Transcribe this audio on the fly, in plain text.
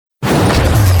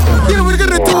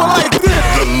do it like this.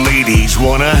 The ladies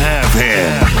wanna have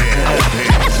him.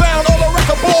 Sound on the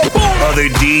record, boom, boom. Other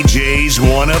DJs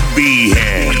wanna be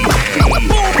him.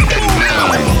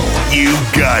 Now, you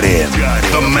got him.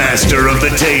 The master of the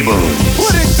table.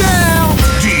 Put it down.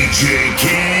 DJ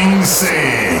King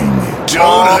Sing.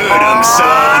 Don't hurt him,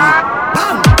 son.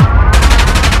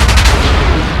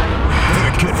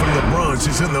 That kid from the Bronx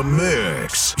is in the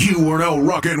mix. You are now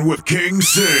rocking with King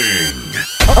Sing.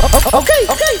 Okay.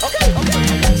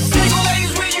 Single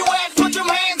ladies, where you at? Put them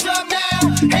hands up now.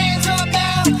 Hands up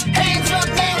now. Hands up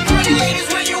now. Pretty ladies,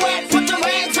 where you at? Put them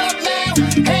hands up now.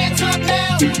 Hands up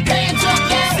now. Hands up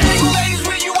now. Single ladies,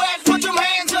 where you at? Put them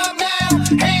hands up now.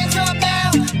 Hands up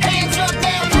now. Hands up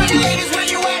now. Pretty ladies, where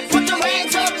you at? Put them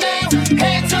hands up now.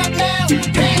 Hands up now.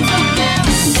 Hands up now.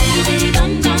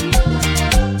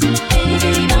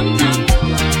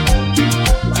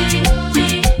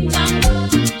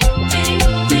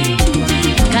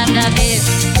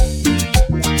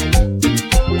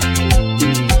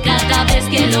 Cada vez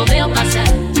que lo veo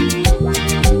pasar,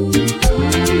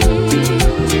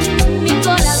 mi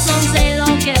corazón se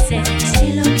enloquece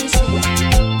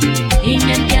y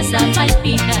me empieza a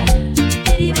palpitar.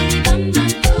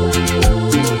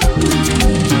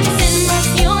 Se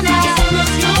emociona,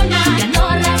 ya no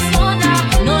razona,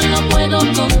 no lo puedo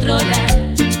controlar.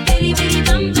 Se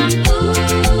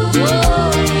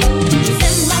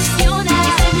emociona,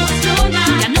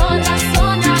 ya no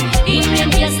razona y me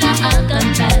empieza a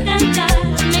cantar.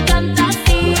 Me canta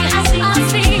así, así,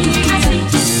 así, así.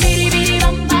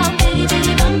 Biribiribam bam,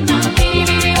 biribiribam bam,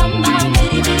 biribiribam bam,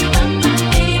 biribiribam bam,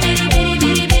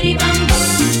 biribiribiribiribam bam,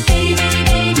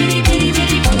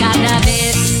 biribiribiribiribam.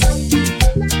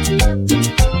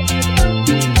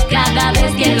 Cada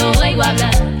vez que lo oigo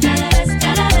hablar,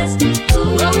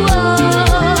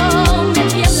 me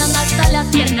tiemblan hasta las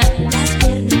piernas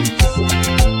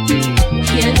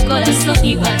y el corazón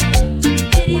igual.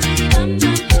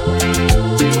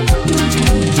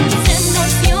 Se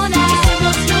emociona,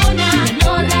 ya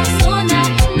no razona,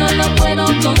 no lo puedo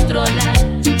controlar.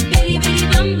 Se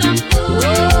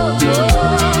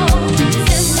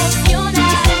emociona,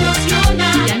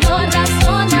 ya no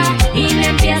razona y me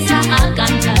empieza a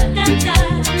cantar.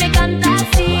 Me canta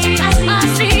así, así,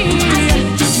 así.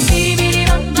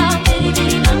 Biribiribam bam,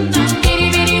 biribiribam bam,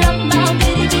 biribiribam bam,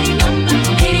 biribiribam bam,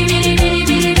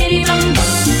 biribiribiribiribam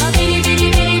bam,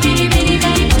 biribiribiribiribam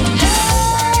bam.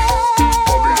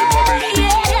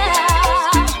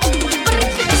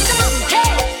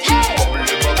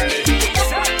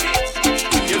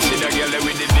 You see that girl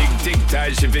with the big tic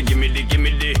tac, she fi gimme the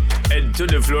head to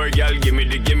the floor, girl, gimme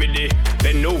the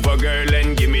bend over, girl,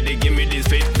 and gimme the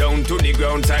spit down to the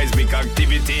ground, seismic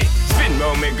activity. Spin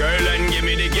round me, girl, and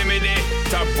gimme the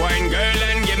top wine, girl,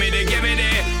 and gimme the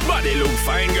body look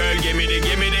fine, girl, gimme the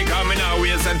coming out,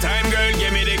 waste some time, girl,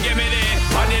 gimme the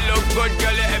body look good,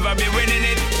 girl, you ever be winning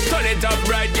it. Turn it up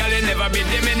right, girl, you never be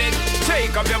dimming it.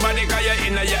 Shake up your body, cause you're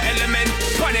in your element.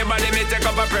 Funny body, me take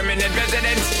up a permanent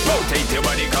residence. Rotate your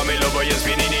body, come in over, you're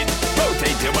spinning it.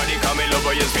 Rotate your body, come in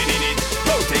over, you're spinning it.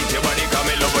 Rotate your body, come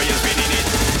in over, you're spinning it.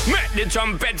 Make the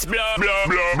trumpets blow, blow,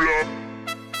 blow, blow.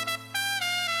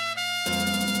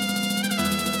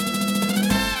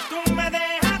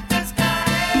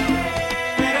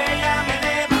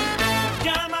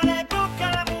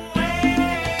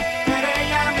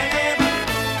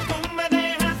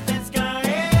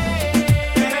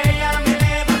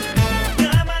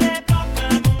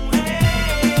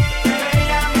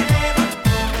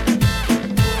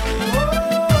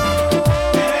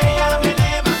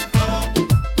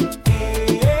 Hey,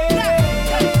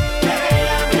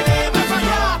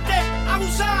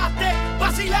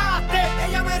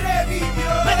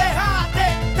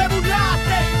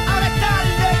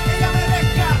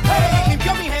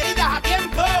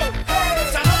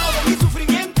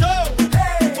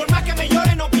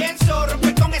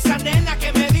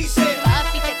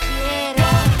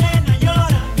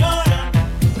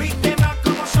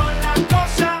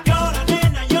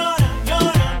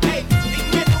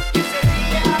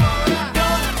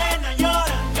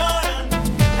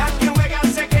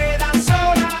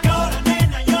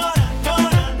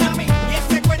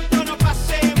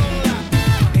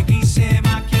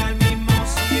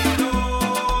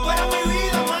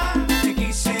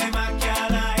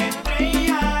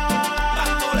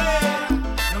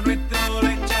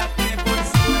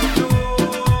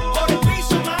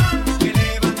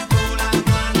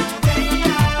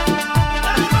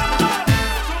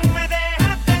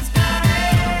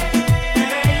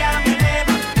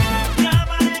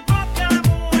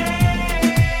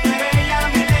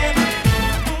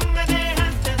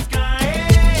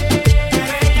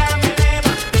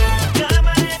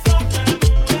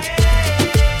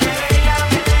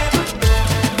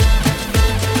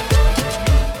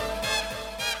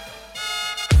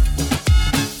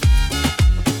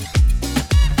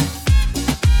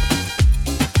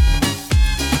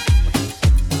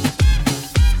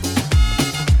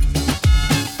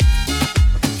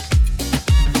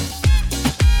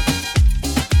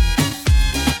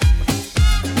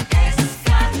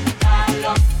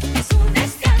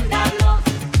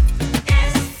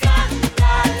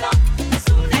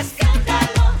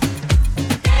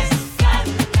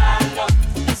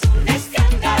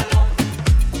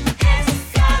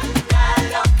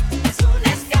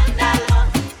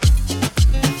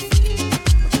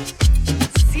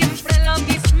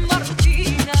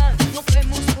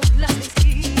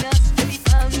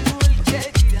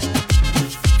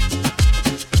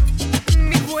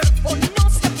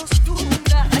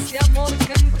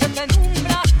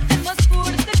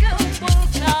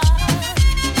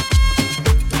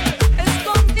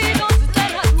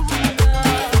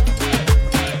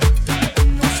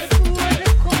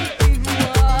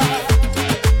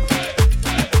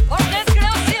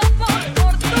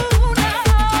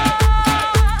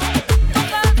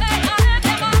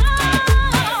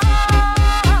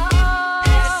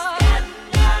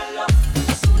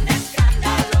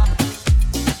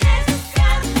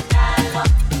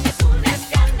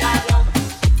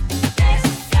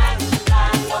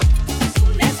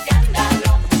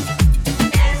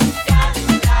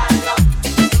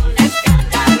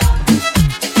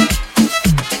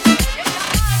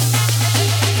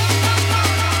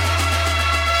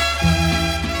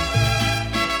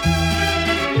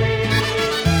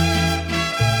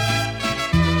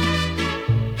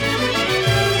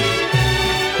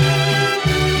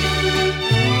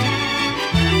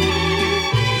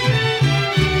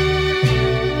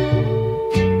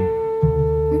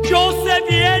 Yo sé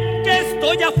bien que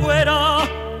estoy afuera,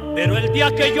 pero el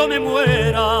día que yo me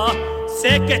muera,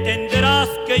 sé que tendrás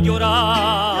que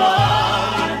llorar.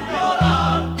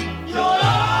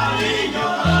 Llorar y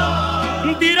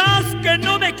llorar. Dirás que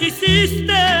no me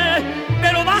quisiste,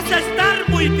 pero vas a estar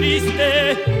muy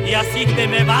triste y así te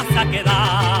me vas a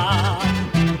quedar.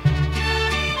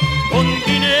 Con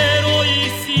dinero y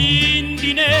sin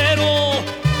dinero,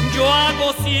 yo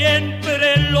hago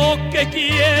siempre lo que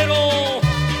quiero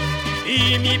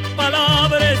y mi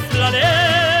palabra es la ley.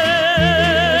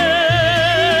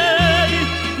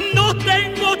 No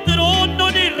tengo trono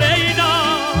ni reina,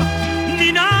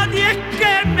 ni nadie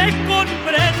que me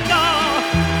comprenda,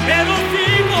 pero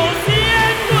sigo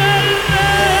siendo el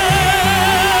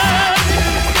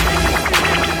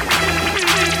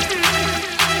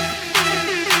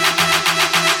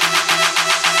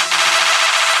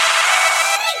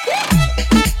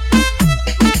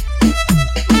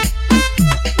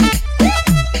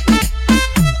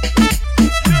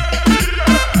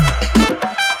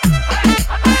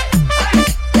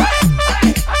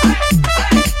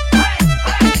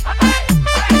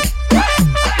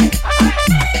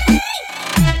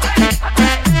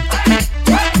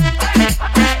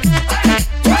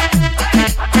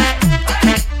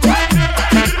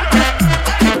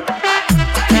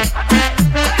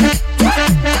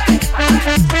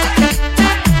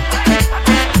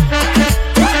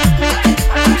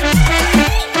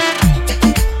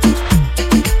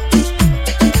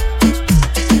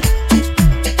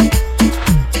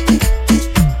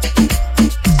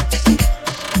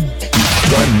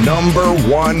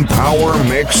 #1 power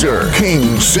mixer,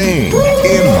 King Sing, in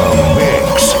the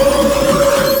mix.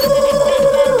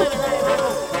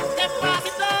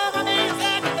 Despacito, mami,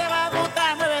 sé que te va a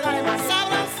gustar. Mueve, dale más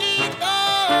sabrosito.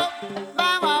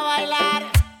 Vamos a bailar.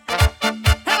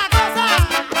 ¡Es la cosa!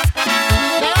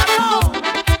 ¡Llévalo!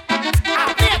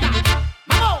 ¡Aprieta!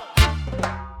 ¡Vamos!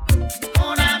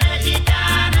 Una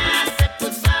mexicana se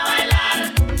puso a bailar.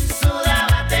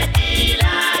 Sudaba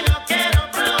tequila, yo quiero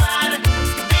probar.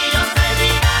 Y yo soy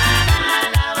vegana,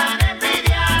 la van a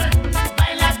envidiar.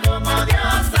 Baila como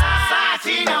diosa,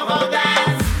 Sachi no go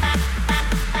dance.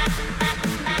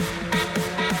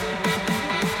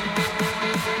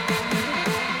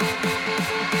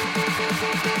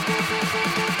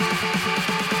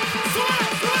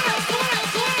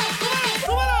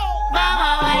 Vamos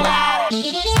a bailar.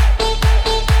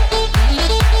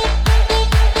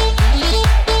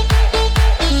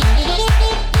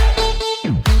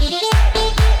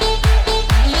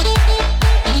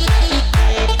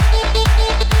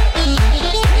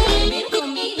 Ven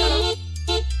conmigo.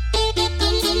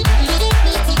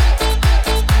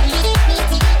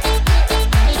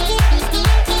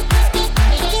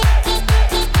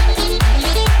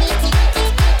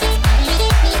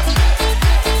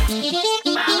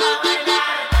 Vamos a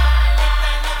bailar.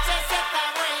 Esta noche sí está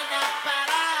buena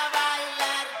para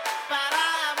bailar, para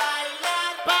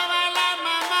bailar, para bailar,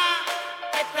 mamá.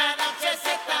 Esta noche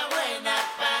sí está buena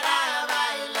para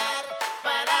bailar,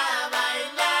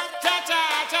 cha cha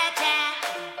cha cha,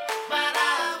 para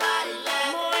bailar.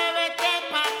 Muévete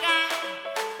pa' acá,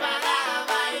 para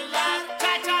bailar,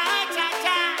 cha cha cha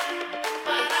cha,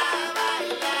 para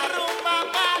bailar. Rumba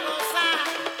pa' gozar,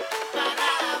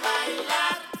 para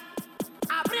bailar.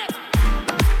 Aprieta.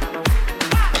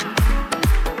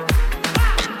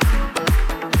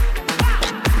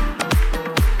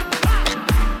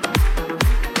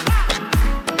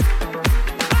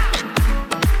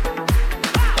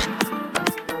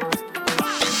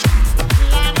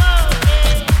 La noche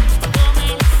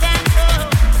comenzando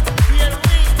y el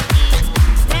whisky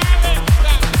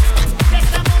calentando.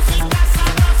 Esta música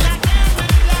sabrosa que me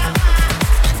llama,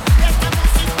 esta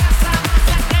música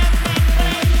sabrosa que me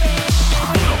prende.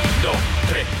 1, 2,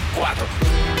 3, 4.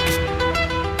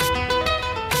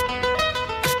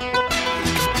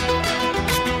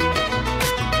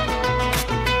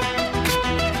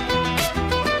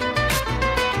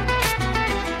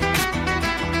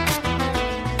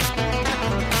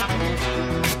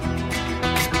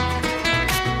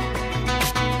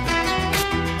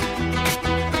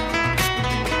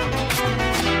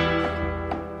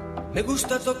 Me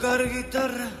gusta tocar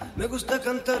guitarra, me gusta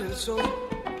cantar el son.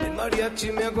 El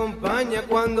mariachi me acompaña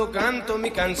cuando canto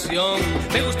mi canción.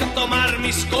 Me gusta tomar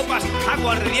mis copas,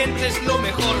 aguardiente es lo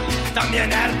mejor.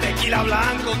 También el tequila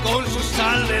blanco con su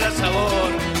sal de la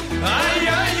sabor. Ay,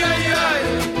 ay, ay, ay,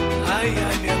 ay,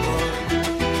 ay, mi amor.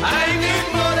 Ay, mi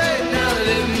morena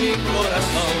de mi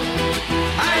corazón.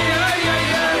 Ay, ay, ay,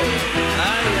 ay,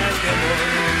 ay, ay, mi amor.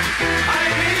 Ay,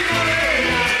 mi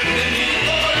morena de mi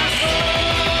corazón.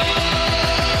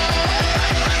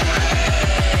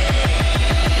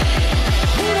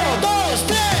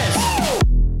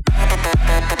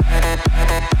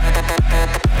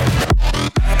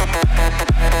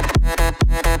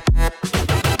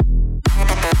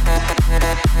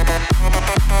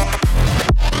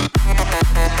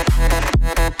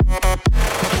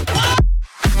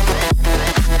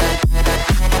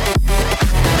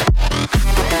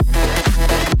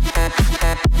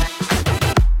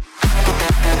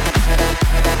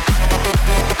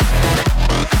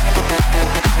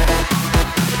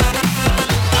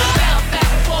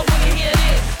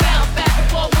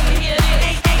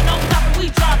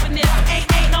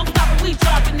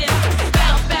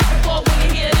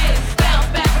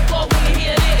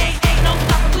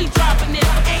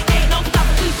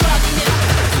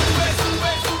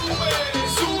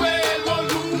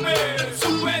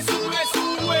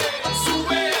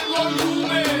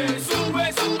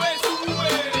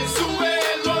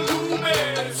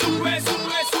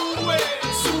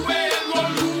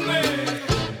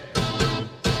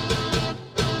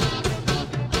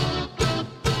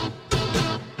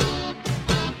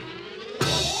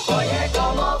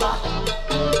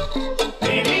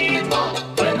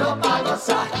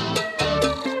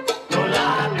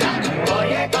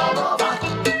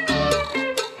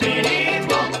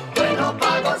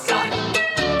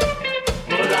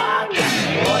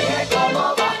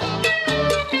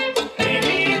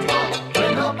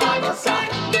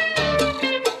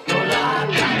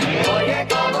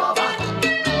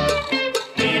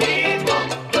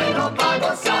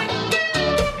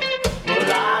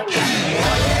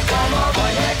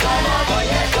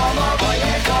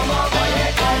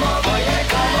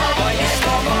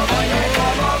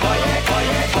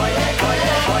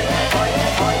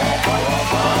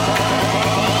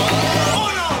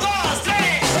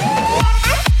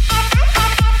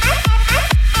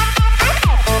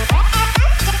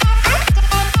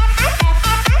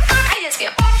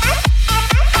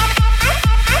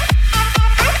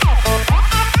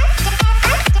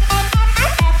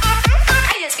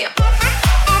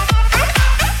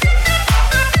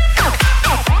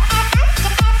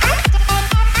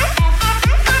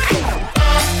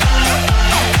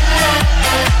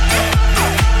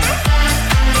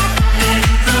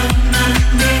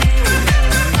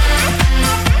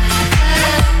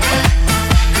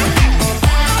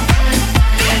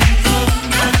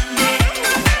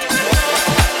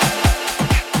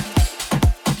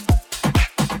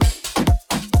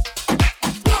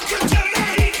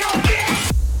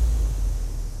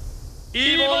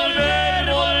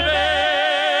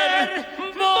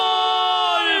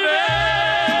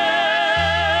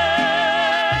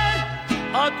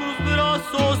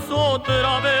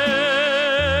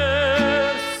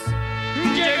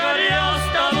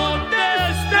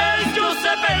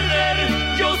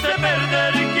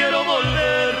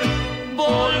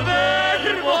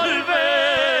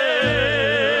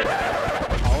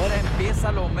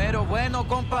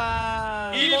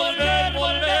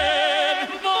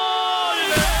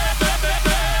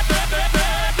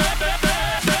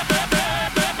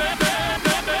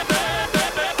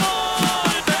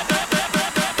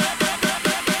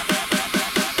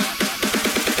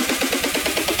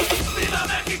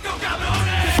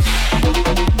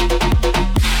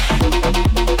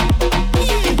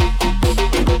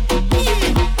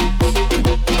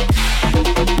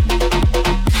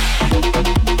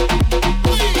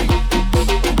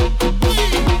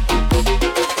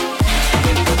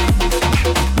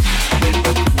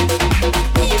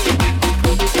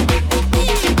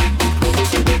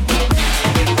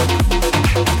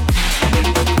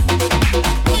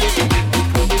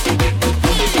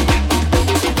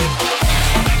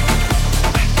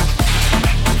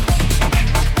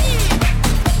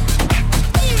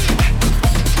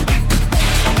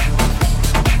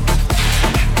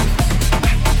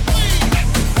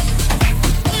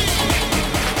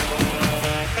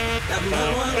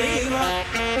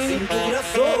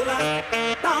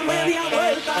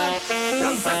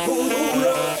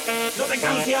 te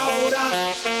canses ahora,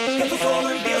 que esto solo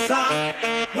empieza.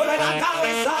 Mueve la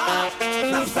cabeza,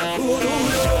 danza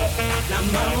cururo, la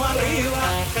mano arriba,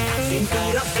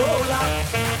 cintura sola,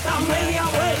 da media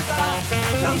vuelta,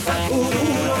 danza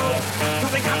cururo. No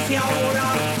te canses ahora,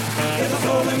 que esto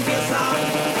solo empieza.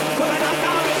 Mueve la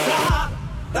cabeza,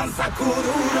 danza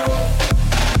cururo.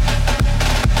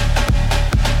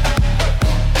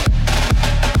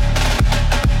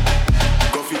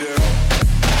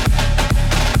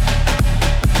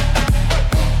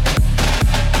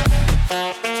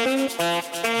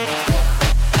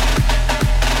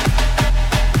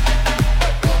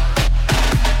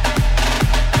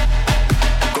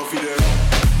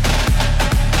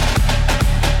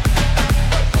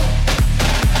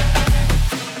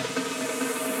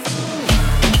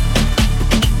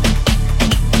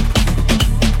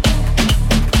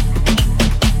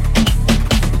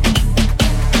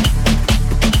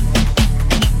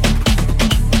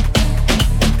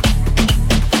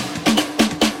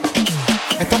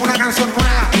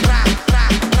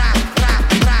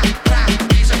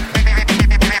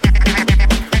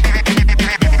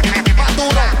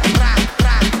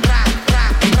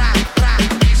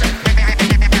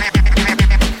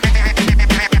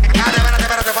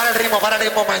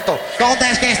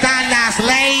 ¿Dónde es que están las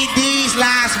ladies,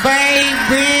 las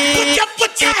baby?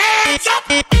 Put your hands up.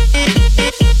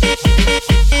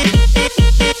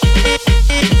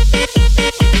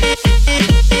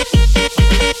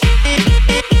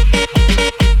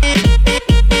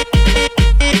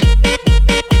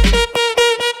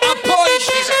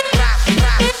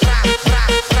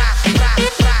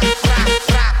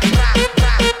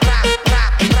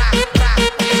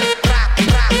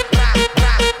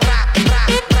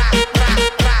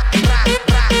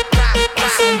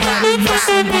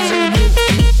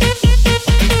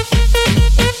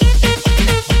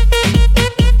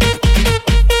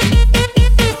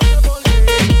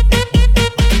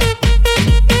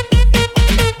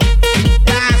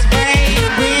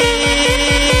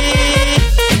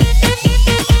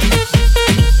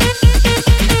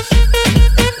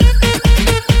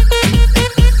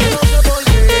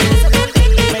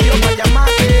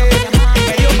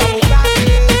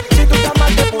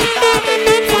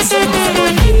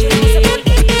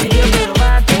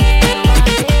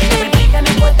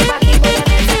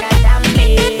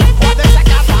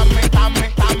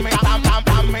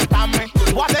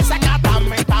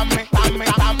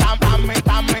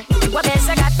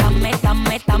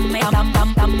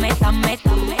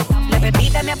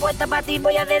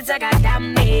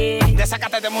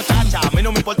 Desácate de muchacha, a mí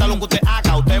no me importa lo que usted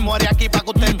haga. Usted muere aquí para que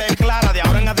usted esté clara. De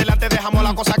ahora en adelante dejamos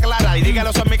la cosa clara. Y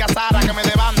dígale eso a mi casara que me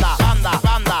dé banda, banda,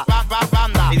 banda,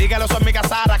 banda. Y dígale eso a mi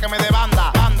casara que me dé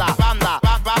banda, banda, banda,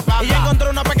 banda. Y encontré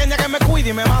una pequeña que me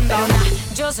cuide y me manda.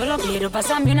 Yo solo quiero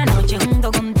pasarme una noche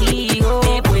junto contigo.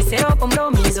 Después cero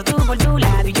compromiso, tú por tu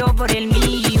lado y yo por el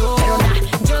mío. Pero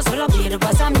yo solo quiero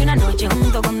pasarme una noche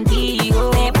junto contigo.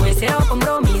 Después cero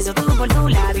compromiso, tú por tu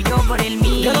lado y yo por el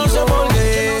mío. Yo no sé por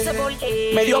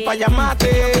qué, me dio pa'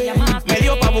 llamarte, me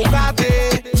dio pa'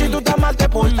 buscarte. Si tú estás mal te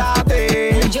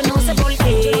portaste. Yo no sé por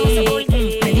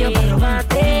qué, me dio pa'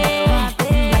 robarte.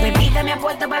 La pepita me ha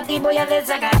puesto pa' ti, voy a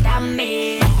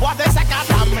desacatarme. Voy a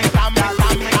desacatarme, dame. Voy a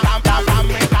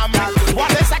desacatarme, dame. Voy a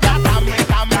desacatarme,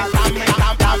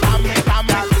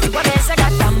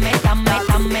 dame.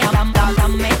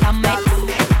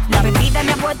 La pepita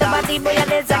me ha puesto pa' ti, voy a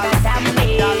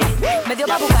desacatarme. Me dio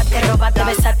pa' buscarte, robarte,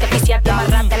 besarte, pisciarte,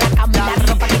 amarrarte la cama, la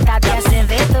ropa, quitarte, hacer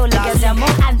de todo lo que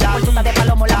hacíamos antes. Por chupa de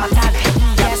palomo la mataste.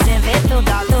 Y hacer de todo, y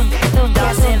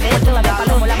hacer de todo, la de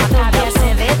palomo la mataste. Y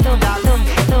hacer de todo, y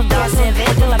hacer de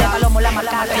todo, la de palomo la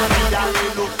mataste.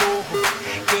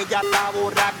 Que ella está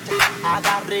borracha,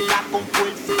 agárrela con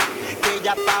fuerza. Que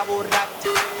ella está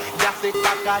borracha, ya se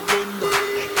está cayendo.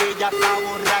 Que ella está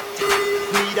borracha,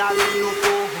 mírale los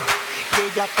ojos. Que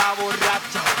ella está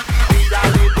borracha,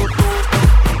 mírale los ojos.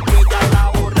 Que ella está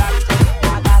borracha,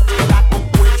 agárrela con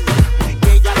fuerza. Que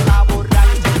ella está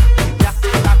borracha, ya se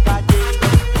está cayendo.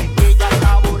 Que ella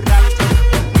está borracha,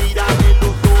 mírale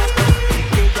los ojos.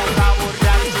 Que ella está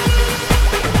borracha.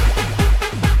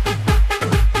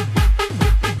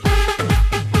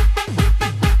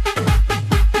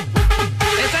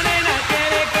 Esa nena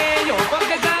quiere que yo,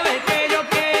 porque sabe que yo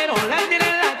quiero. La tiene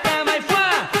en la cama y fue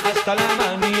hasta la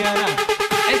mañana.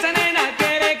 Esa nena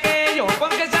quiere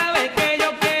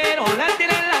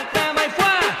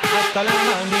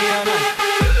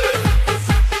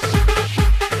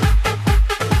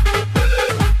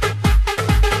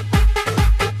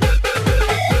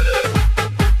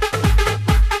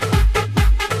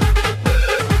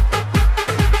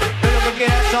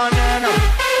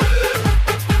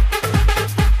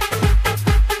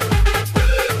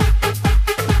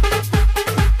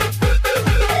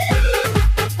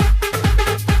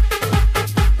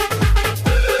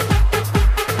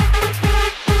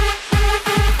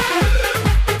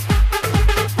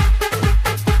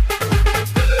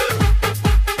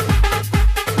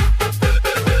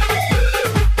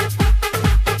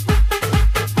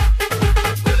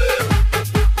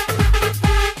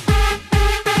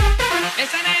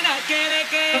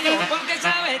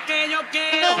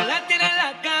la tiene en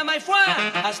la cama y fue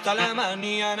hasta la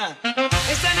mañana.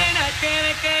 Esa nena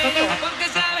quiere que yo, porque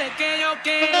sabe que yo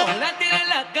quiero. La tiene en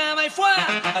la cama y fue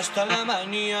hasta la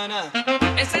mañana.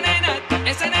 Esa nena,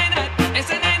 esa nena,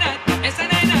 esa nena, esa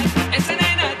nena, esa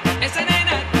nena, esa nena, esa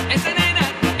nena, esa nena,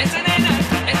 esa nena,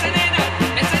 esa nena, esa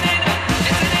nena,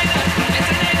 esa nena,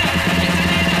 esa nena,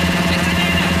 esa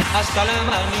nena, hasta la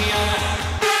mañana.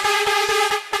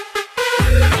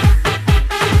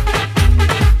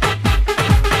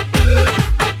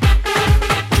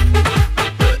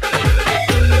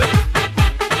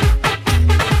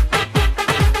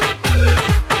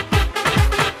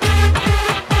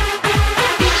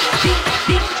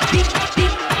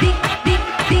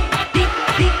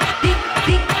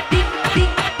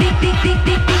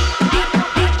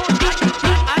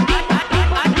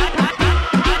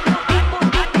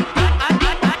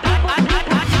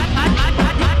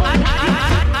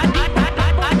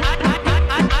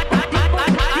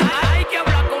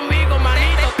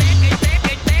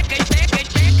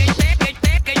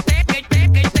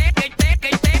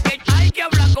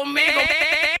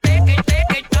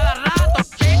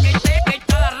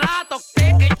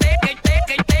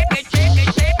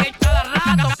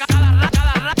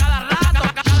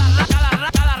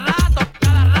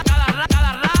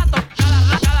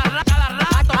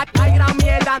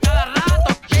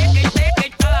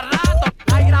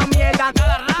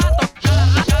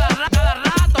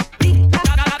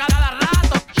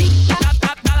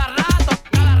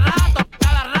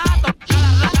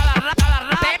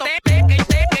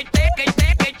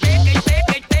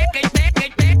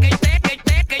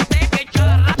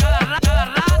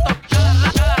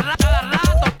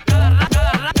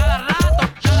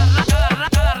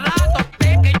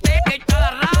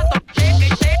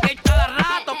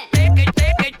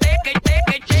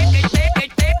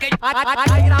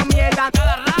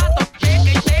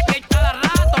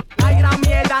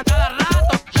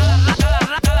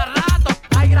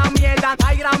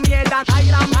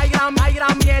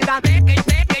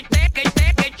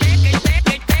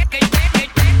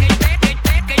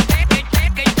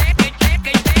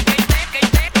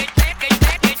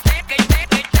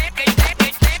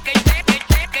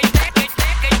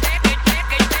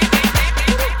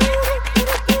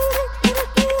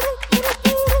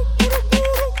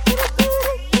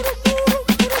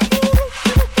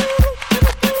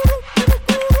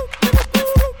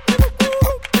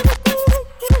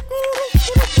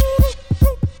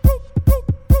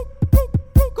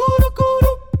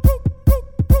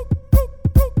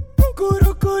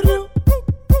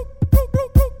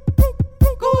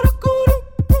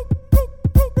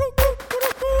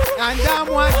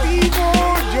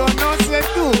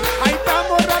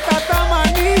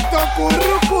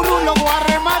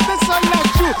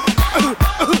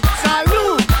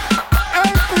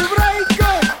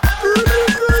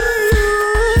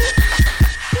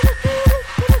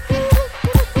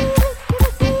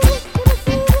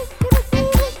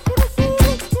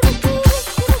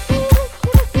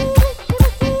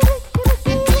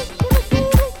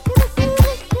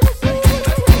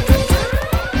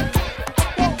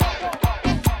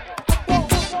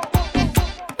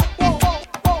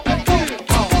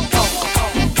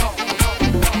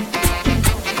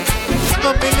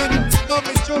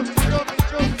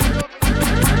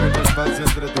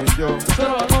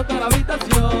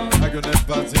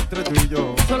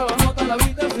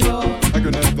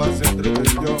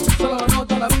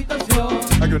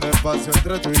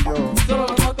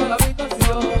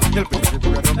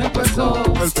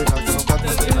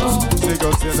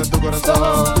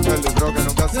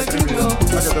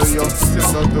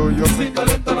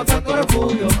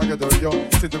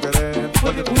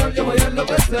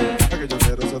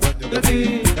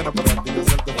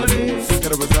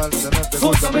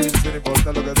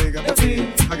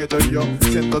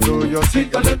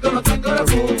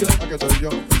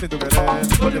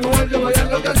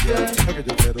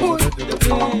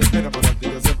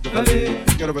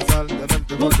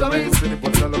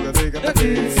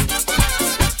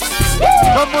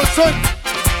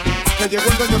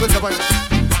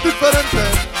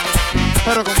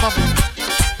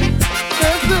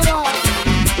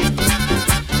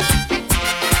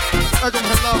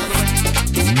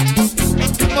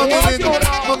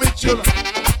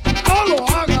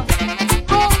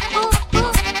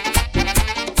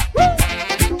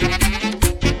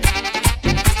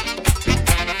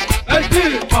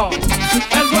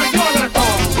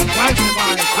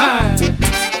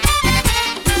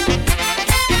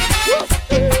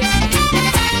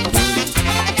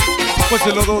 Pues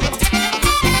se lo dura.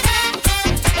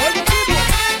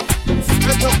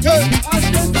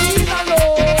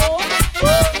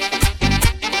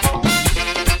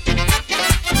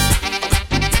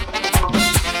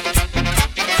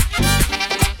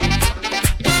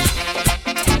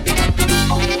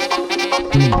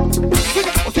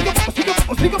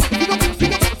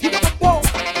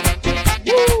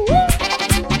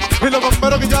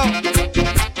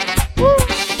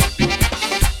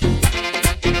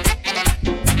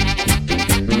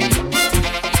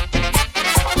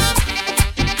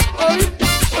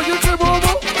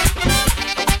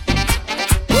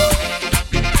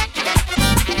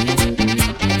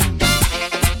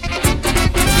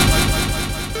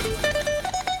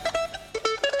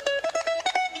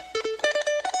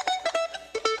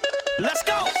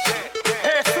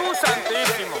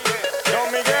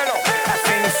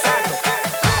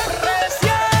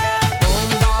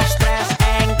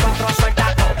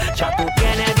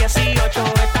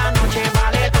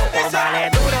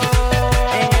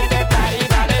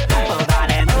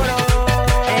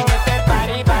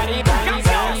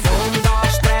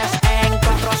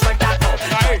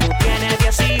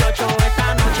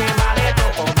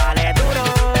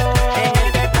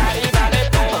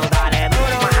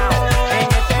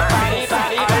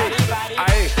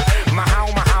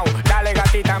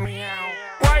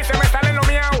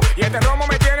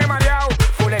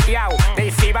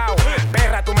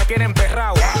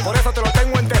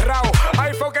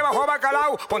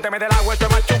 Pónteme del agua, estoy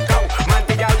machucao.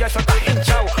 Mantillao, ya eso está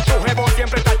hinchao. Tu jevo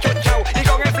siempre está chochao. Y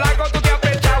con el flaco tú te has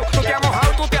pechao. Tú te has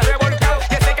mojado, tú te has revolcado.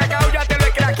 Y ese cacao ya te lo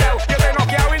he craqueado. Yo te he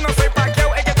noqueado y no soy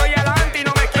paqueado. Es que estoy adelante y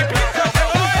no me equipo.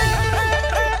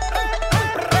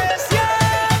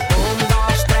 1,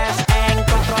 2, 3,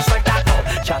 encuentro sueltaco.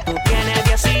 Ya tú tienes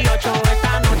 18,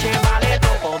 esta noche vale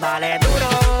todo. Dale duro.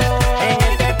 En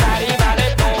este party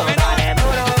vale todo. Dale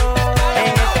duro.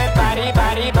 En este party,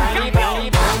 party, party, party.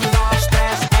 1, 2,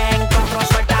 3, encuentro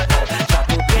sueltaco. Ya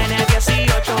tú tienes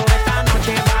 18, esta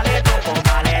noche vale todo.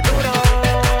 Dale duro.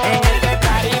 En este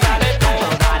party vale todo.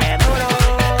 Dale duro.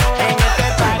 En este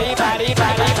party, party,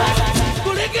 party, party.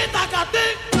 Kulikita kate,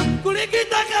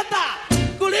 kulikita kata,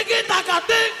 kulikita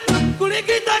kate,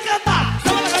 kulikita kata.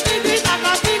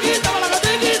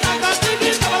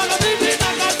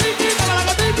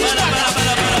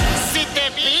 Si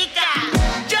te pica,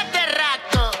 yo te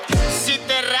rasco. Si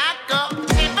te rasco,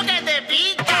 es porque te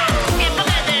pica. Es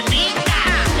porque te pica.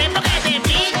 Es porque te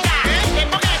pica. Es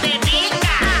porque te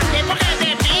pica. Es porque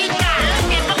te pica.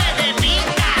 Es porque te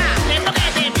pica. Es porque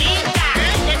te pica. Es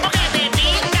porque te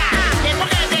pica. Es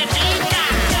porque te pica.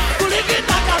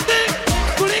 Kulikita kate,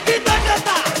 kulikita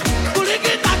kata,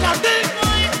 kulikita kate.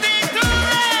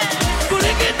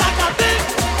 Kulikita kate,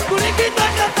 kulikita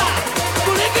kata,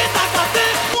 kulikita kate.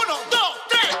 1, 2,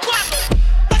 3, 4.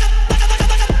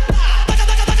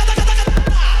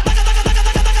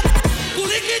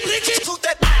 Kulikita kate, kulikita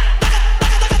kata,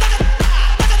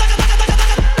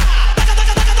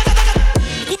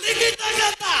 kulikita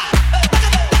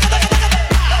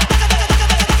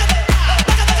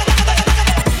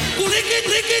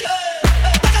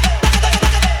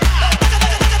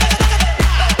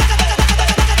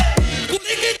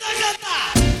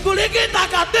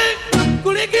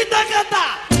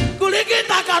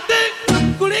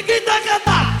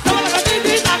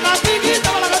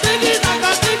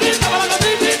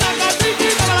kate,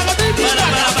 kulikita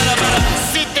kata.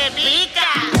 Si te pica,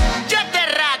 yo te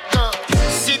rasco.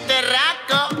 Si te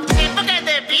rasco, es porque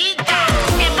te pica.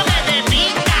 Es porque te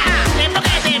pica. Es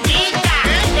porque te pica.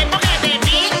 Es porque te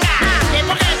pica. Es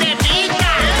porque te pica.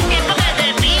 Es porque te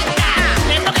pica.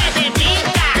 Es porque te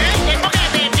pica. Es porque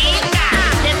te pica.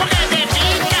 Es porque te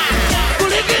pica.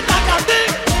 Kulikita kate,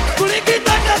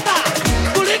 kulikita kata,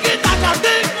 kulikita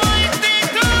kate.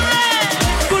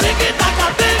 Kulikita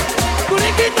kate,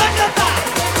 kulikita kata,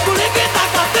 kulikita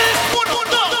kate. 1,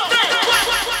 2, 3,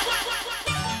 4.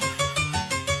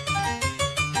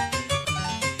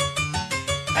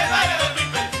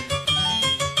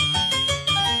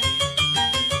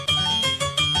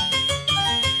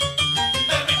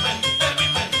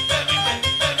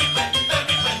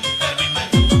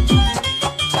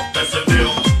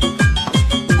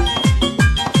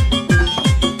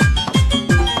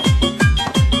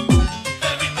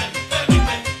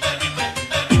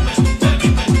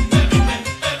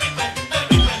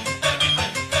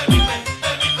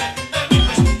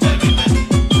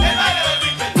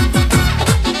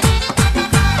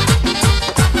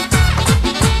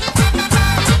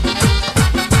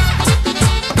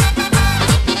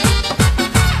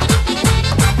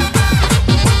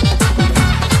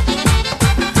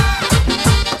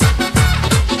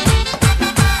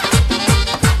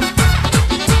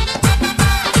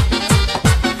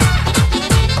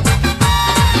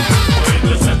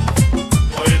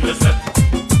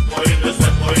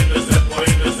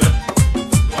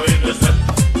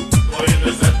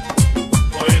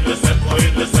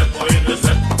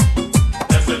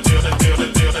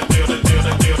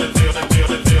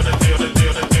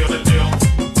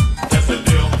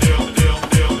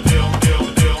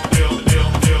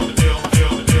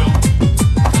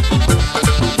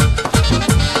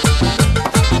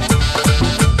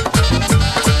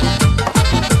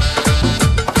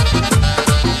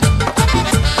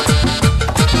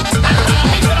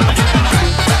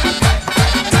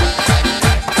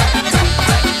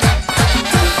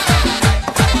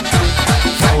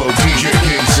 Follow DJ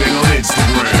King Sing on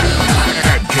Instagram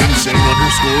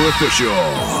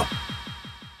 @KingSing_official.